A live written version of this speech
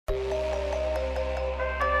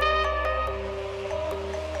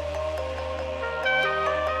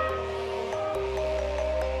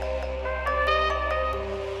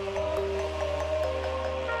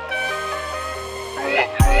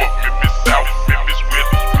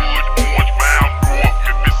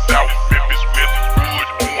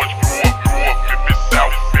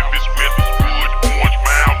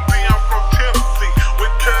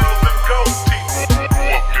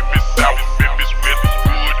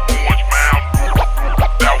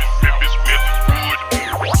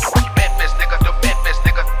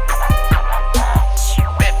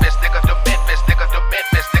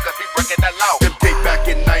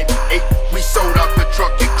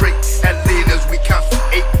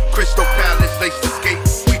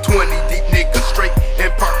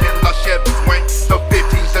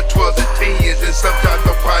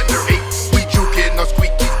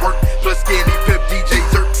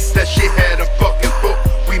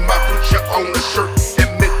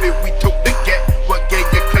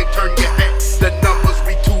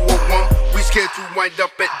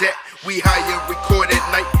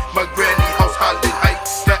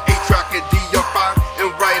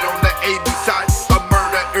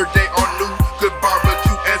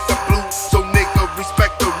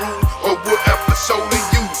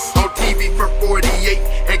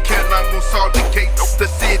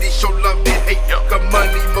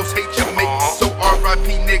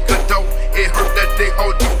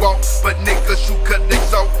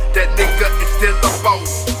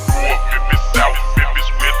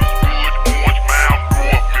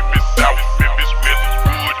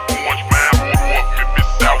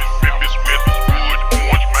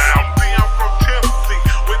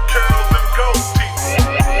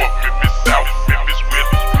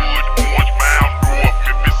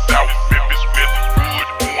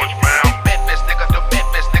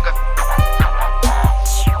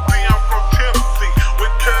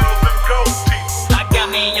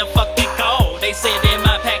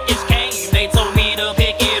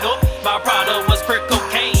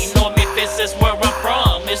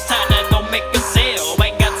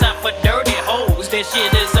this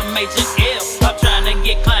shit is a major ill. I'm trying to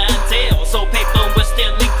get clientele, so paper will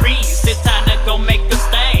still increase. It's time to go make a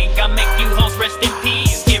stain. I make you hoes rest in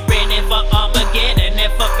peace. Get ready for Armageddon.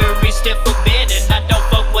 That fuckery still forbidden. I don't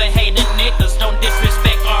fuck with hating niggas. Don't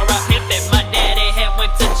disrespect or I hit that. My daddy had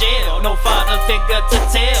went to jail. No father figure to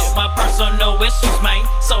tell. My personal issues, man.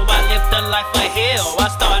 So I lived a life of hell. I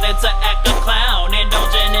started to act a clown,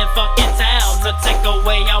 indulging in fucking town to take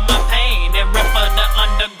away all my pain and rip for the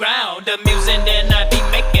underground. The music that I be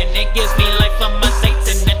making, it gives me life for my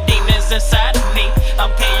Satan. The demons inside of me, I'm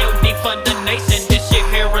KOD for the nation. This shit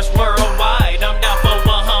here is worldwide. I'm down for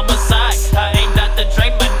one homicide. I ain't not the Dre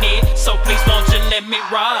money, so please won't you let me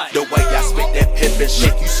ride. The way I spit that pimpin'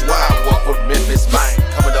 shit, you swear I walk from Memphis, man.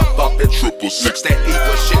 Coming up bumpin' 666, that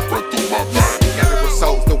evil shit run through my mind. Every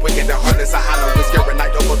souls, the wicked, the heartless, I holler with scary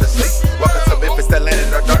night, don't go to sleep. Welcome to Memphis, the land of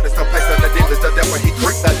the darkness, the place of the demons, the devil he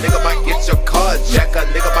creep. A nigga might get your car jack, a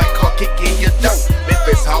nigga might call kicking your dough.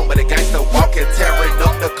 Memphis home, but the gangster walking, tearing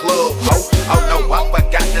up the club, ho. Oh no, I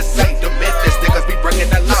forgot to say, the Memphis niggas be breaking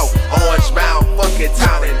the law. Orange Mound, fucking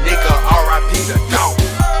town, and nigga, R.I.P. the dog.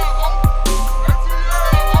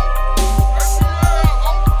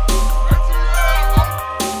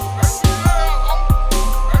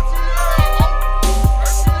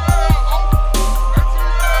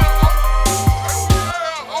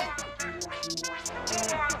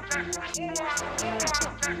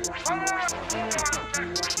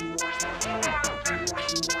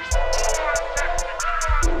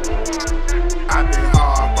 I've been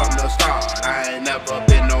hard from the start, I ain't never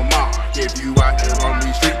been no mark. If you out here on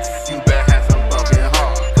these streets, you better have some fucking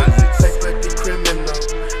heart. Cause it's like but the criminal,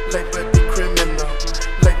 like but the criminal,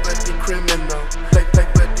 like but the criminal, like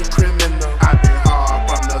but the criminal. I've been hard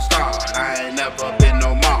from the start, I ain't never been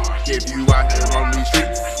no mark. If you out here on these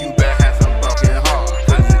streets, you better have some fucking heart.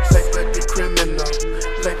 Cause it's like but the criminal,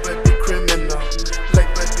 like but the criminal, like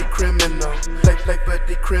but the criminal, like but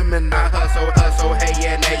the criminal. I hustle, hey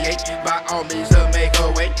and hey, by all means to make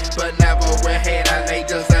a way, but never with head I lay,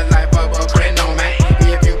 just a life of a criminal man.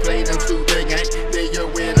 If you play them stupid game, then you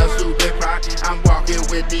win a stupid pride. I'm walking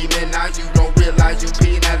with demon eyes, you don't realize you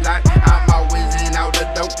penalized. I'm always in out the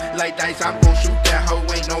dope, like dice, I'm gon' shoot that hoe.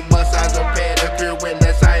 Ain't no massage or pedicure when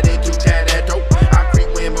decided to tear that dope. I creep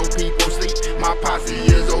when most people sleep, my posse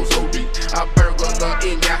is oh so deep. A burglar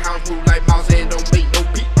in your house, move like mouse and don't make no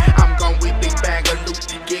beat. I'm gone with big bag of loot,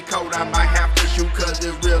 get cold, I might have to shoot, cause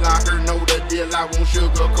it's real, I heard know the deal, I won't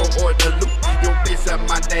sugarcoat or dilute. Your bitch up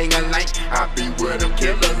my dang a lane, I be where them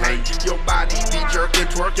killers hang. Your body be jerking,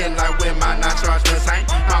 twerking like when my night starts to sing.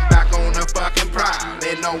 I'm back on the fucking prowl,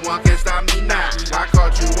 and no one can stop me now. I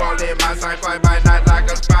caught you all in my sight, fly by night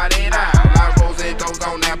like a spotted owl. I rose and toes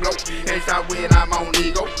on that blow, and stop when I'm on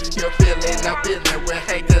ego. You're feeling the feeling with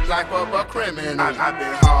hate the life of a criminal. I've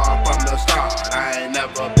been hard from the start, I ain't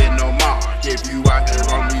never been no mark. If you out here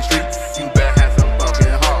on these streets, you better have some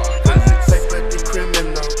fucking heart. Cause it's like but the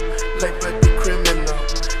criminal, like but the criminal,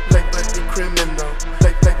 like but the criminal,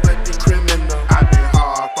 like but the criminal. I've been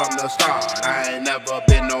hard from the start, I ain't never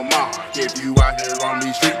been no mark. If you out here on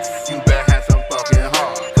these streets, you better have some fucking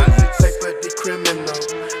heart. Cause it's like but the criminal,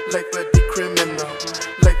 like but the criminal,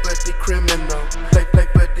 like but the criminal, like but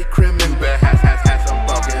the criminal. You better have some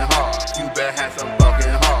fucking heart. You better have some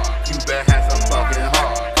fucking heart. You better have some fucking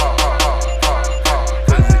heart.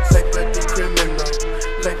 Cause it's like but the criminal,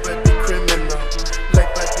 like but the criminal,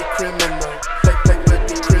 like but the criminal, like but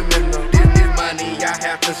the criminal. This money I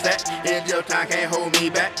have to stack, and your time can't hold me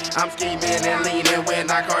back. I'm scheming and leaning when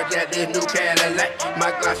I carjack this new Cadillac.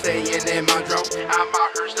 My glass staying in my drawer, I'm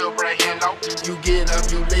out here still praying low. You get up,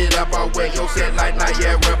 you lit up, I'll wear your set like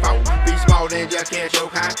Niagara Falls. Be small and just catch your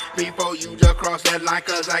kind before you just cross that line.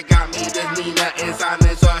 Cause I got me this Nina in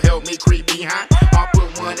silence, so help me creep behind. I'll put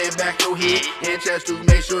one in back your head, and just to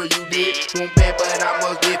make sure you did. Won't bet, but I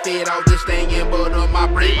must get fed off this thing and butter my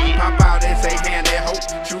bread. Pop out and say hand that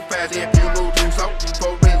hoe, shoot fast if you move too slow.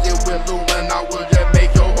 Forensic with lumen, I will just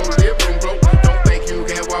make your whole living room grow. Don't think you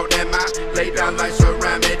can walk that mile, lay down like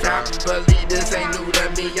ceramic tile. Believe this ain't new to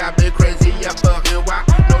me, I've been crazy a fucking while.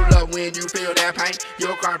 No love when you feel that pain,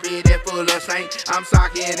 your carpet is full of stain. I'm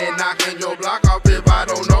socking and knocking your block off if I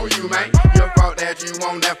don't know you, man. Your fault that you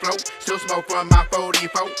on that flow, still smoke from my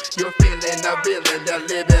 44. You're feeling the villain, the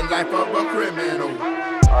living life of a criminal.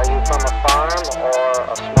 Are you from a farm or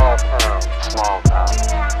a small town? Small town.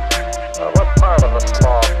 What part of a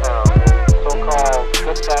small town? The so-called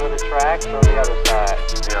good side of the tracks or the other side?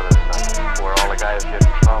 The other side, where all the guys get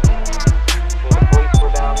in trouble. The police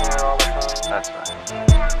were down there all the time? That's right.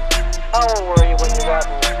 How old were you when you got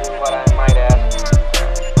into what I might ask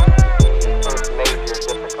the first major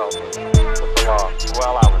difficulty with the law?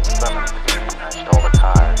 Well, I was 17. I stole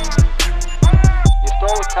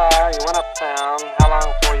went uptown. How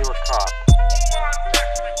long before you were caught?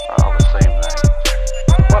 Oh, the same night.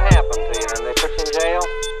 What happened to you? Then they put you in jail?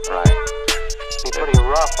 Right. Be pretty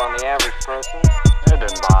rough on the average person. It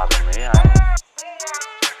didn't bother me.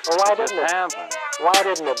 Well, why It just didn't it? happened. Why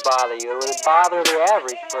didn't it bother you? It would bother the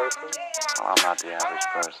average person. Well, I'm not the average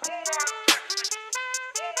person.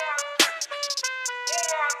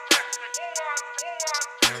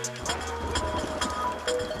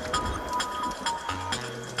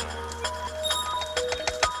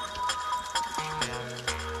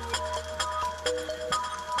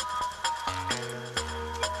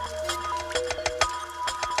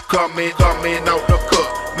 Coming out the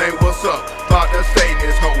cup, man, what's up? About to say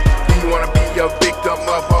this hoe. You wanna be a victim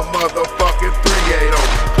of a motherfucking 380?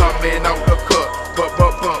 Coming out the cup,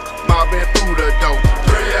 mobbing through the door.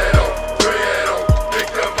 380,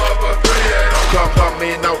 victim of a 380.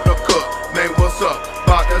 Coming out the cup, man, what's up?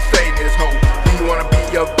 About to say this hoe. You wanna be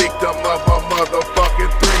a victim of a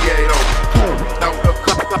motherfucking 380? Out the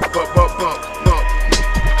cup,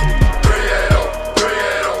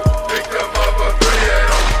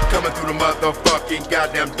 motherfucking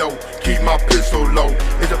goddamn dope. Keep my pistol low.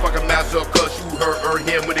 It's a fucking massacre, cause you heard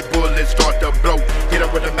him when the bullets start to blow. Hit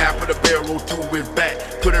up with a map, put a barrel to his back.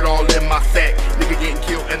 Put it all in my sack. Nigga getting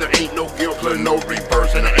killed and there ain't no guilt, put no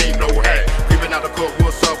reverse and there ain't no hat. Creeping out the court,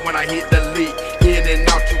 what's up when I hit the leak? In and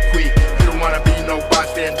out too quick. You don't wanna be no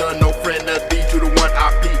bystander, no friend to beat you the one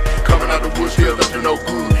I beat. Coming out the woods, still up to no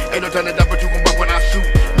good. Ain't no turning down, but you can buck when I shoot.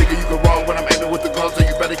 Nigga, you can run when I'm aiming with the gun, so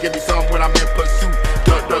you better give me some when I'm in pursuit.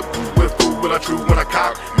 Duck, with food when I true, when I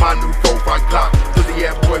cock my new 4-5 Glock. Pussy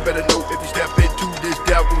ass boy better know if you step into this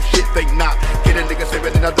devil shit, think not. Get a nigga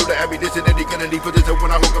saving and I do the ammunition that he gonna need for this. And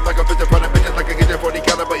when I hook up like a fish in front of bitches, like I get that 40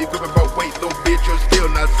 caliber equipment, but wait, no bitch, you're still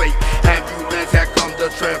not safe. Ambulance had come to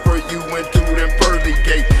transfer you into them pearly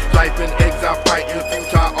gate. Life in exile, fighting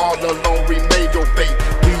future, all alone remain your fate.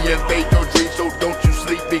 We invade your dreams, so don't you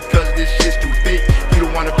sleep because this shit's too thick. You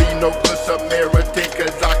don't wanna be no good Samaritan,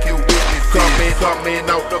 cause I kill witnesses. Coming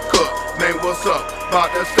out the cup, man, what's up? About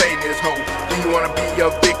to say this hoe. Do you wanna be a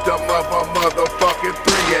victim of a motherfucking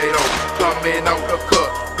 380? Coming out the cup,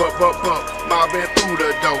 mobbing through the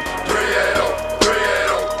door.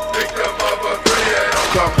 380, victim of a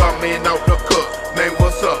 380. Coming out the cup, man,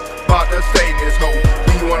 what's up? About to say this hoe.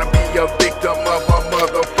 Do you wanna be a victim of a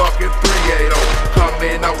motherfucking 380?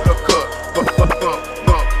 Coming out the cup,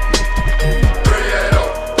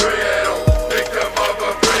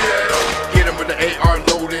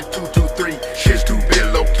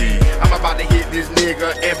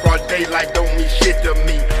 in broad daylight don't mean shit to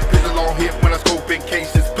me. Pistol on hip when I scope in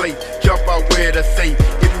cases play. Jump out where to safe.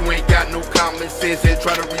 If you ain't got no common sense and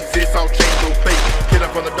try to resist, I'll change your fate. Get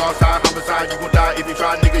up on the dark side, homicide, you gon' die if you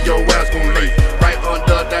try, nigga, your ass gon' lay. Right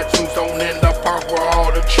under that tombstone in the park where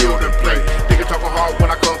all the children play. Nigga talking hard when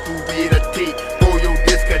I come through with a T. For your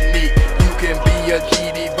disconnect, you can be a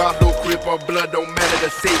GD, bottle, crip or blood, don't matter the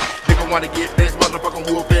seat. Nigga wanna get this motherfucking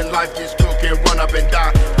whoop in life, gets took and run up and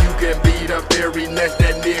die. Can be the very next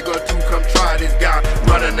that nigga to come try this guy.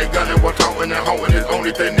 Running and gunning while talking and hoeing is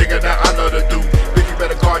only thing nigga that I love to do. Bitch, you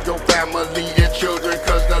better guard your family and children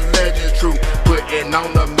cause the legend's true. Putting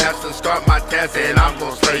on the mask and start my task and I'm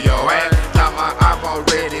gon' slay your ass. Now my eyeball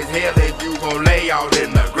red as hell and you gon' lay out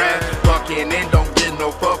in the grass. Fucking and don't get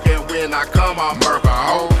no fucking when I come I'm murder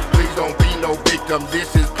hoe. Please don't be no victim,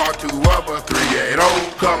 this is part 2 of a 380.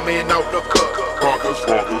 Coming out the cup,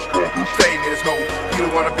 say this hoe. You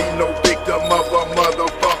don't wanna be no victim of a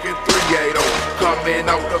motherfucking 380. Coming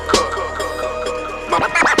out the cup.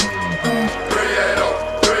 380,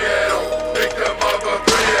 victim of a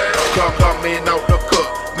 380. Coming out the cup,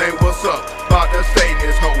 man, what's up? About to say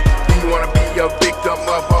this hoe. You wanna be a victim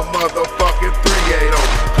of a motherfucking 380.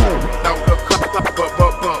 Out the cup,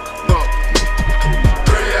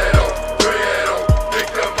 380,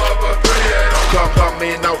 victim of a 380.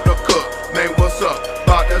 Coming out the cup, man, what's up?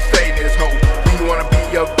 About to say this hoe. You wanna be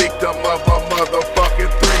a victim of a motherfucker.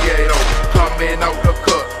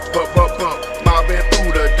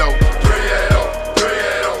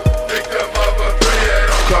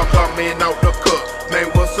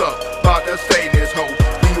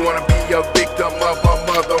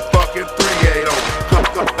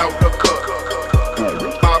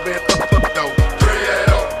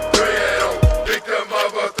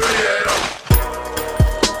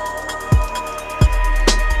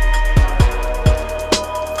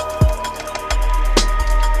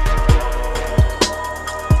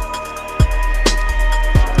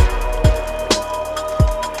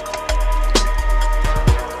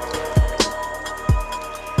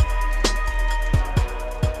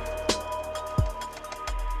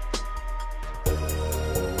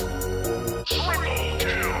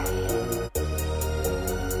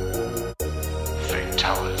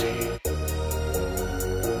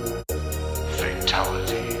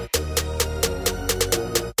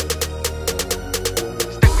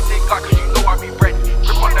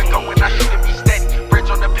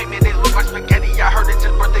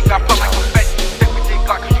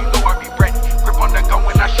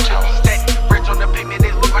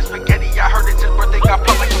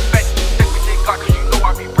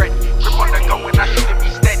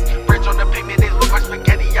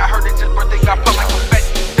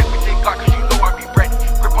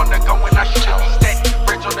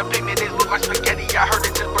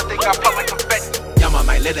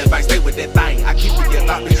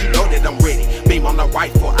 aim on the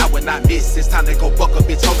rifle, I would not miss. It's time to go buck a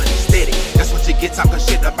bitch, holding it steady. That's what you get talking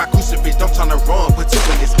shit about crucifix. Don't try to run, put two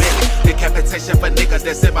in this belly. Decapitation for niggas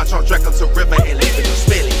that send my trunk drag them to river and leaving them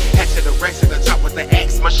smelly. Hatchet the racks and the chop with the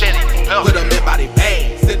axe, machete. Put them in body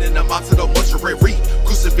bag, sending them out to the mortuary.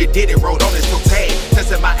 Crucifix did it, wrote on his toe tag.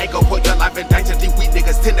 Testing my ankle, put your life in danger. These weak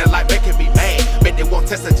niggas tending like making me mad. Bet they won't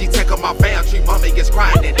test a G, take on my fam. Tree mommy gets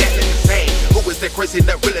crying and that nigga sad. Who is that crazy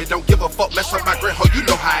that really don't give a fuck? Mess up my grin, ho, you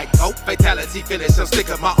know how it go. Fatality finish, I'm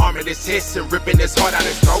sticking my arm in his chest and ripping his heart out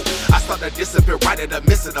his throat. I start to disappear right at the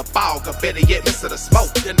midst of the fog, or better yet, midst of the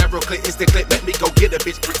smoke. Then that real click, instant clip, let me go get a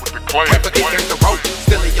bitch. Can't forget there's the rope.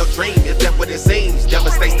 Still in your dream, if that's what it seems.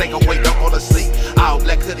 Devastate, stay away, don't go to sleep. All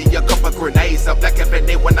black hoodie, a couple grenades. A black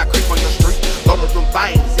FNA when I creep on your street. Load of them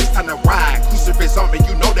things, it's time to ride. Crucifix on me,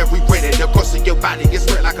 you know that we ready. The course of your body gets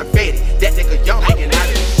red like confetti. That nigga young, hanging out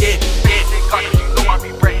in the shed. You know I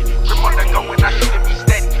be ready. Grip on the go and I shoot it be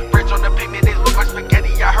steady. Bridge on the pavement, it look like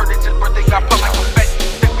spaghetti. I heard it's his birthday, got put like confetti.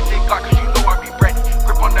 Stick with it, Glock, cause you know I be ready.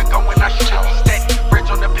 Grip on the go and I shoot it be steady.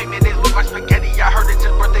 Bridge on the pavement, it look like spaghetti. I heard it's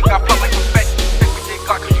his birthday, got put like confetti. Stick with it,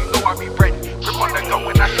 Glock, cause you know I be ready. Grip on the go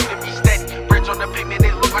and I shoot it be steady. Bridge on the pavement,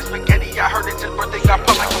 it look like spaghetti. I heard it's his birthday, got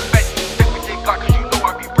put like confetti. Stick with it, Glock, cause you know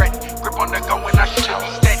I be ready. Grip on the go and I shoot it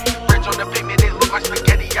be steady. Bridge on the pavement, it look like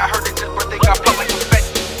spaghetti. I heard it's his birthday, got put like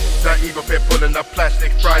confetti. The evil fit pulling the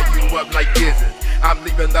plastic, fry you up like gizzard. I'm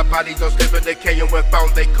leaving the bodies on slipping, decaying when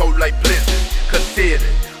found they cold like blizzard. Considered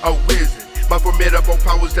a wizard, my formidable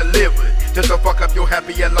powers delivered. Just to fuck up your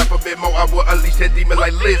happy life a bit more, I will unleash that demon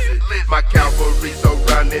like lizard. My cavalry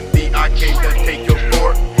surrounding me, I came to take your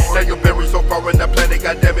fort. Now you're buried so far in the planet,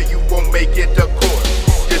 goddammit, you won't make it to court.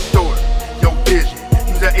 Distort your vision,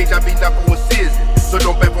 use the HIV knuckle and scissors. So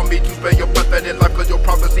don't beg for me to spare your pathetic life, cause your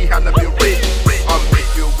prophecy hasn't been written. I'll make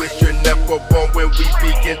you wish you're never born when we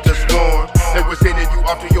begin to swarm. And we're sending you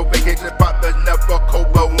off to your vacation spot that's never cold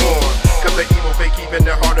but warm. Cause the evil fake keeping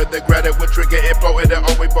it harder than granite with trigger info and it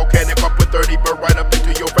always volcanic. I put 30 bird right up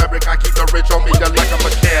into your fabric. I keep the rich on me just like a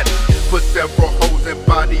mechanic. Put several holes in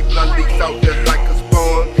body, blood leaks out just like a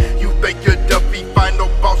spawn. You think you're Duffy, find no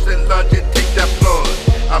boss and lunge and take that plunge.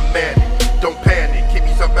 I'm manic, don't panic, keep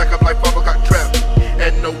me some backup like 5 o'clock traffic.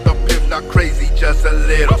 And no, the pimp's not crazy, just a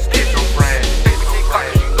little schizophrenic.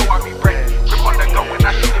 You know I be ready. Grip on the go and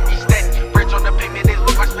I shoot it be steady. Bridge on the pavement, it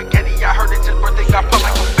look like spaghetti. I heard it's his birthday, got put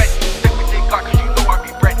like confetti. Stick with it, Glock, cause you know I be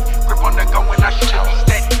ready. Grip on the go and I shoot it be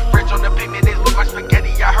steady. Bridge on the pavement, it look like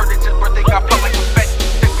spaghetti. I heard it's his birthday, got put like confetti.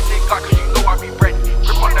 Stick with it, Glock, cause you know I be ready.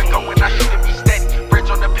 Grip on the go and I shoot it be steady. Bridge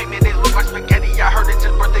on the pavement, it look like spaghetti. I heard it's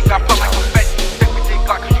his birthday, got put like confetti. Stick with it,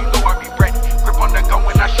 Glock, cause you know I be ready. Grip on the go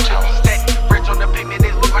and I shoot it be steady. Bridge on the pavement,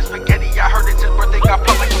 it look like spaghetti. I heard it's his birthday, got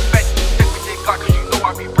put like confetti. Stick with it, Glock, cause you know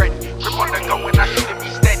I be ready. Grip on the go and I shoot it be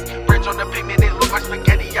steady. Bridge on the pavement, it look like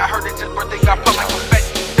spaghetti. I heard it's his birthday, got put like confetti.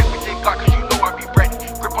 Stick with it, Glock, cause you know I be ready.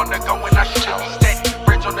 Grip on the go and I shoot it be steady.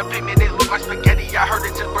 Bridge on the pavement, it look like spaghetti. I heard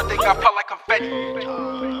it's his birthday, got put like confetti.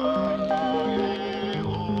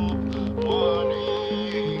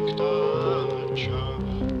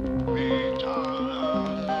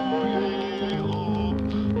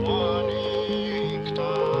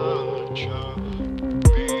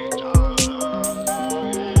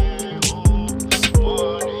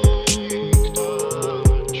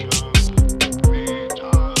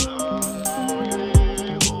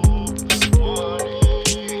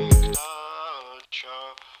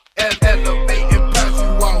 Elevate and pass you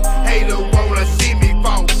out. Hater wanna see me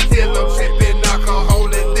fall. Still I'm sipping alcohol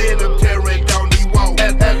and then I'm tearing down the wall.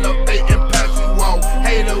 Elevate and pass you out.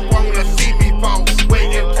 Hater wanna see me fall.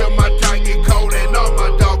 Wait until my time get cold and all my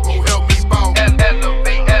dog gon' help me ball.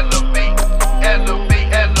 Elevate, elevate, elevate,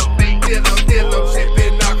 elevate. Still I'm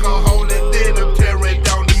sipping alcohol and then I'm tearing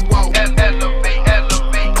down the wall. Elevate,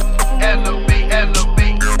 elevate, elevate,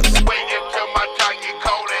 elevate. Wait until my time get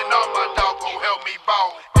cold and all my dog gon' help me ball.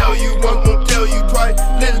 Tell you once, won't tell you twice.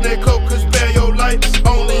 Listen to coke could spare your life.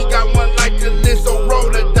 Only got one life to live, so roll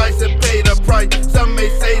the dice and pay the price. Some may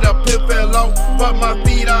say the pimp fell off, but my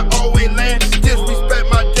feet I always land. Disrespect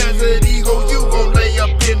my desert eagle, you gon' lay up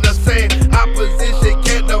in the sand. Opposition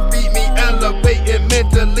can't defeat me, elevating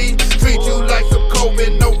mentally. Treat you like some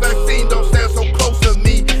COVID, no vaccine, don't stand so close to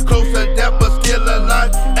me. Close to death but still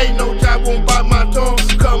alive. Ain't no job won't bite my tongue.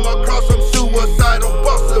 Come across some suicidal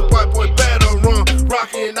busted white boy, better run.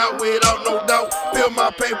 Rocking out without no doubt. Feel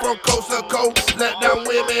my pain from coast to coast. Let down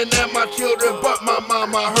women and my children, but my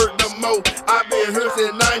mama hurt the most. I've been here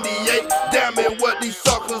since 98. Damn it, what these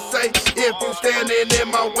suckers say. If you standing in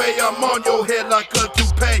my way, I'm on your head like a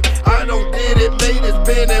toupee. I don't get it, made it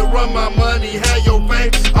spin and run my money, have your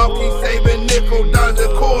fame. I'll keep saving nickel, dimes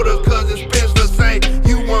and quarters, cause it spins the same.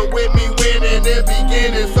 You weren't with me winning this.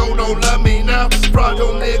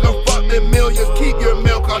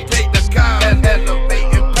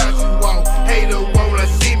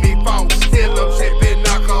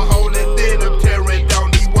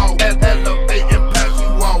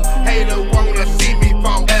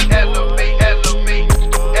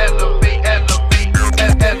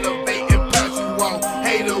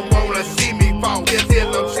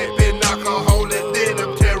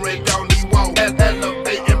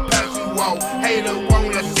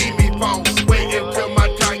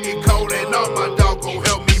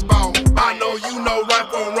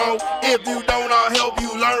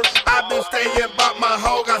 a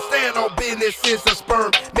hog, I stand on business since a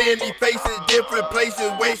sperm. Many faces, different places,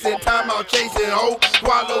 wasting time out chasing hoes.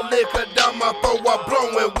 Swallow liquor down my throat while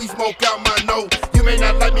blowing, we smoke out my nose. You may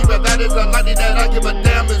not like me, but that is unlikely that I give a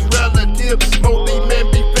damn is relative. Mostly men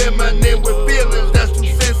be feminine with feelings that's too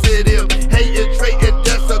sensitive. Hate and trait and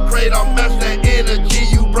desecrate, I'll match that energy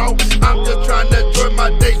you bro. I'm just trying to enjoy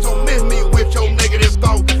my day, so miss me with your negative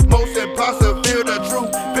thoughts. Most impossible, feel the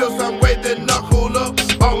truth, feel some way, then knuckle up.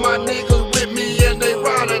 All my niggas with me and they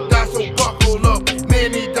ride or die, so buckle up.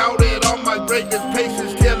 Many doubted all my greatest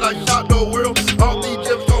patience till I shot the world. All these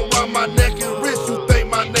gyms gon' run my neck and wrist, you think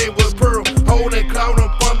my name was Pearl. Holding cloud,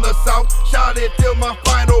 I'm from the south, shot it till my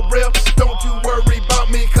final breath. Don't you worry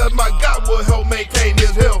about me, cause my God will help maintain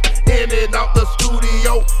his health. In and out the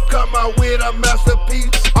studio, come out with a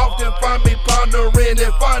masterpiece. Often find me pondering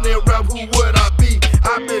and finding rap, who would I be?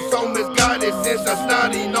 I've been so misguided since a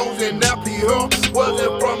snotty nose and M.E.P.H.I.S.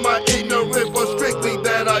 Wasn't from my ignorance, but strictly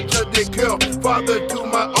that I just didn't care. Father to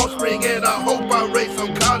my offspring, and I hope I raise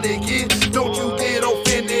some college kids. Don't you get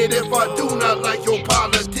offended if I do not like your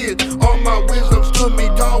politics. All my wisdom stood me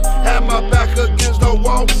tall, had my back against the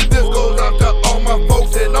wall. This goes out to all my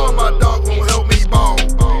folks, and all my dogs gon' help me ball.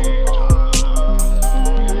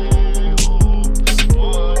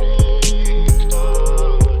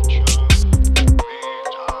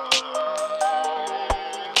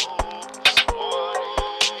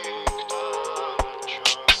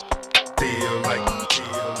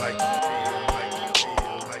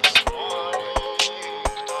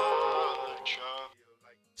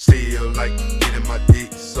 Still like getting my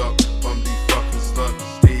dick sucked from these fucking sluts.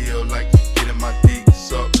 Still like getting my dick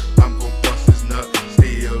sucked, I'm gon' bust his nut.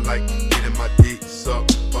 Still like getting my dick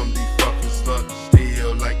sucked from these fucking sluts.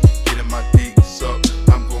 Still like getting my dick sucked,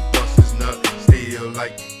 I'm gon' bust his nut. Still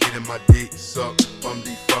like getting my dick sucked from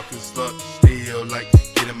these fucking sluts. Still like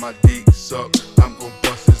getting my dick sucked, I'm gon'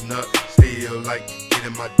 bust his nut. Still like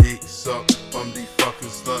getting my dick sucked from these fucking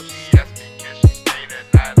sluts. She asked me, can she stay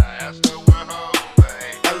that night? I asked her where her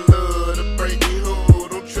I love to break the hoe,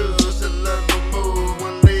 don't trust and let no move.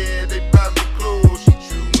 One leg, they buy me clothes. She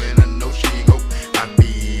true and I know she go. I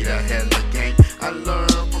beat a hella game. I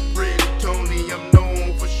learned from Pretty Tony. I'm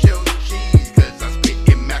known for shells and cheese, cause I spit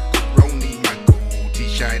in macaroni. My gold tee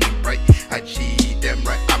shining bright. I cheat, damn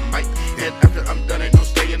right I might. And after I'm done, ain't no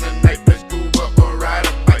stay in the night. Let's go up or ride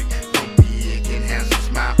a bike. Don't be a kid, handsome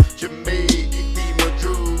smile. Jamaican, be my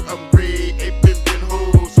drew. I'm real.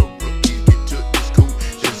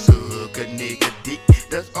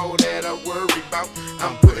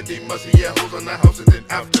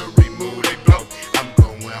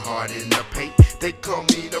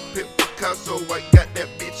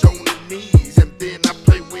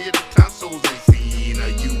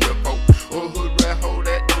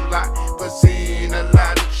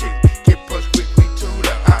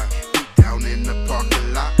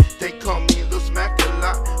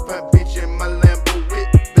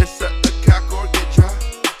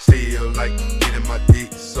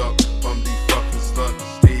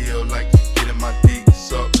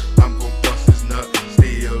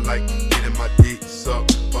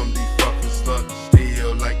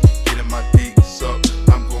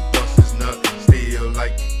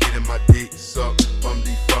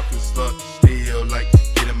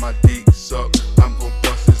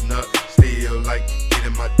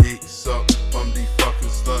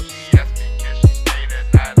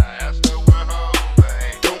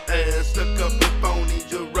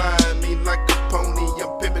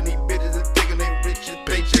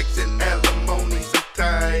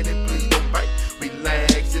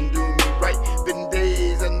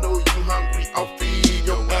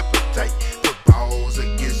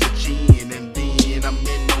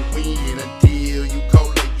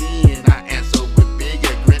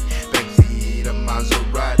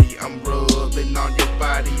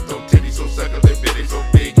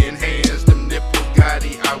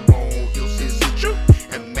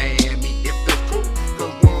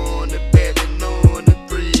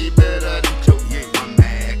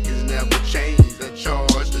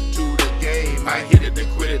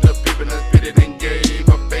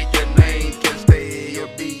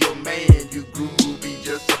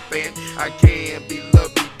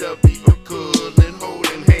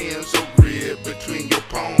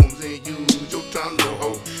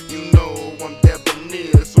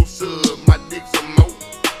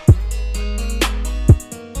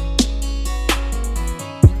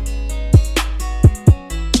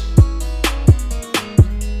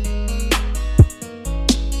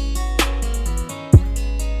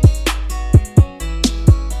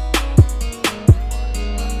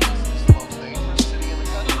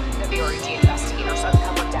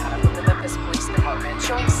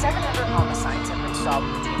 showing 700 homicides have been solved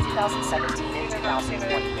between 2017 and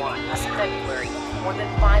 2021. As of February, more than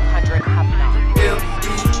 500 have not.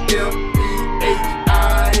 M.E.M.P.H.I.S.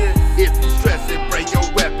 If you stressing, bring your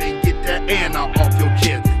weapon, get that Anna off your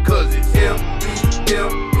chest. Cause it's M.E.M.P.H.I.S.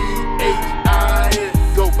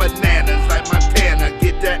 Go bananas like Montana,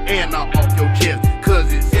 get that Anna off your chest.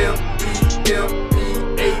 Cause it's M.E.M.P.H.I.S.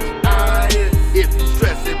 If you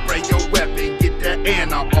stressing, bring your weapon, get that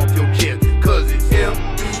Anna off your chest. Cause it's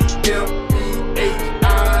M.E.M.P.H.I.S.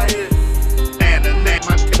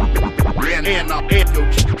 Anna off your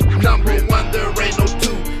chest. Number one, there ain't no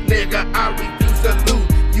two. Nigga, I refuse to lose.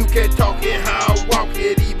 You can't talk it how I walk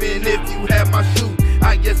it, even if you have my shoe.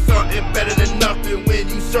 I get something better than nothing when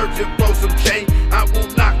you searching for some change. I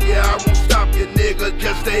won't knock you, I won't stop you, nigga,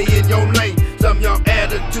 just stay in your lane. Some y'all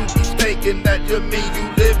attitude be stinking, that just mean you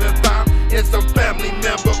living foul. And some family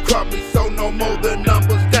member caught me, so no more the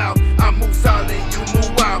numbers down. I move silent, you move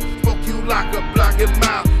wild, smoke you like a block and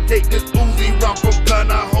mile. Take this Uzi, rock from gun,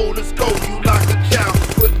 I hold a scope, you like a child.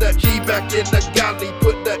 Put the G back in the galley,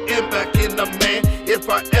 put the M back in the man. If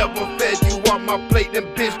I ever fed you on my plate, then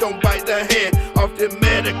bitch don't bite the hand. Often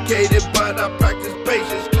medicated, but I practice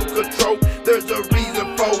patience to control. There's a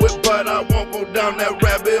reason for it, but I won't go down that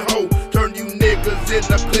rabbit hole. Turn you niggas in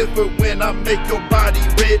the Clifford when I make your body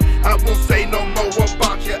red. I won't say no more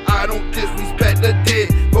about you, I don't disrespect the dead.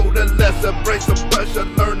 For the lesser, break some pressure,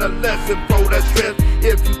 learn a lesson for that stress.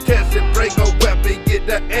 If you test it, bring a weapon, get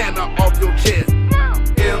the Anna off your chest.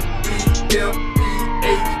 M.E.M.P.H.I.S.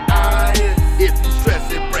 If you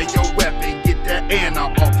stress it, bring your weapon, get that Anna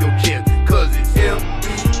off your chest. Cause it's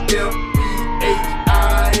M.E.M.P.H.I.S.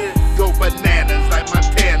 Go bananas like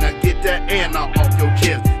Montana, get that Anna off your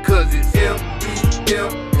chest. Cause it's M.E.M.P.H.I.S.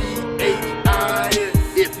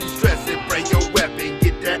 If you stress it, bring your weapon,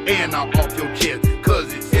 get that Anna off your chest.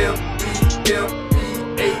 Cause it's M.E.M.P.H.I.S.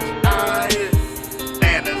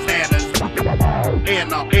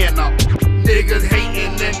 Anna. Niggas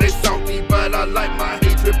hating and they salty, but I like my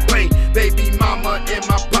hatred plain. Baby mama in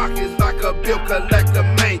my pockets like a bill collector,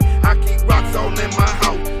 man. I keep rocks all in my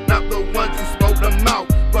house, not the ones you smoke them out,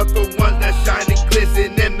 but the ones that shine and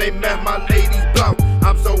glisten and they match my lady's blouse.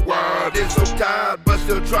 I'm so wild and so tired, but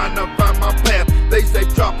still trying to find my path. They say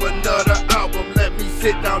drop another album, let me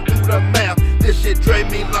sit down, do the math. This shit drain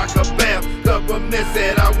me like a bath. Government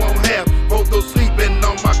said I won't have both those sleeping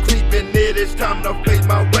on my creeping. It is time to face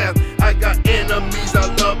my wrath. I got enemies I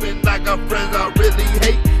love and I got friends I really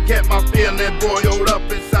hate. Kept my feeling boiled up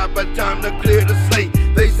inside, but time to clear the slate.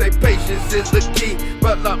 They say patience is the key,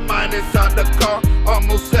 but like mine inside the car.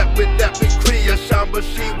 Almost slept with that big Korea shine, but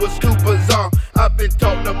she was too bizarre. I've been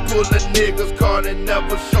taught to pull a nigga's card and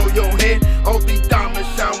never show your hand. All these diamonds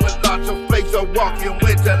shine with lots of flakes of walking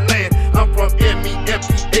winterland. I'm from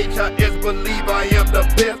M.E.M.P.H.I.S, believe I am the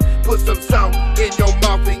best. Put some sound in your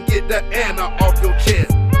mouth and get the Anna off your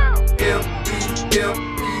chest.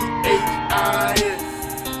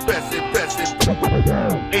 M.E.M.P.H.I.S. Press it.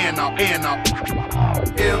 Anna.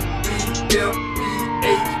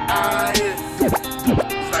 M.E.M.P.H.I.S.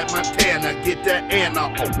 It's like Montana, get that Anna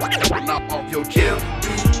off your chest.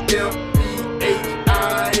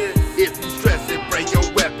 M.E.M.P.H.I.S. If you stress it, bring your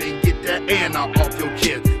weapon, get that Anna off your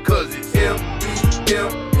chest. Cause it's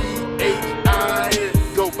M.E.M.P.H.I.S.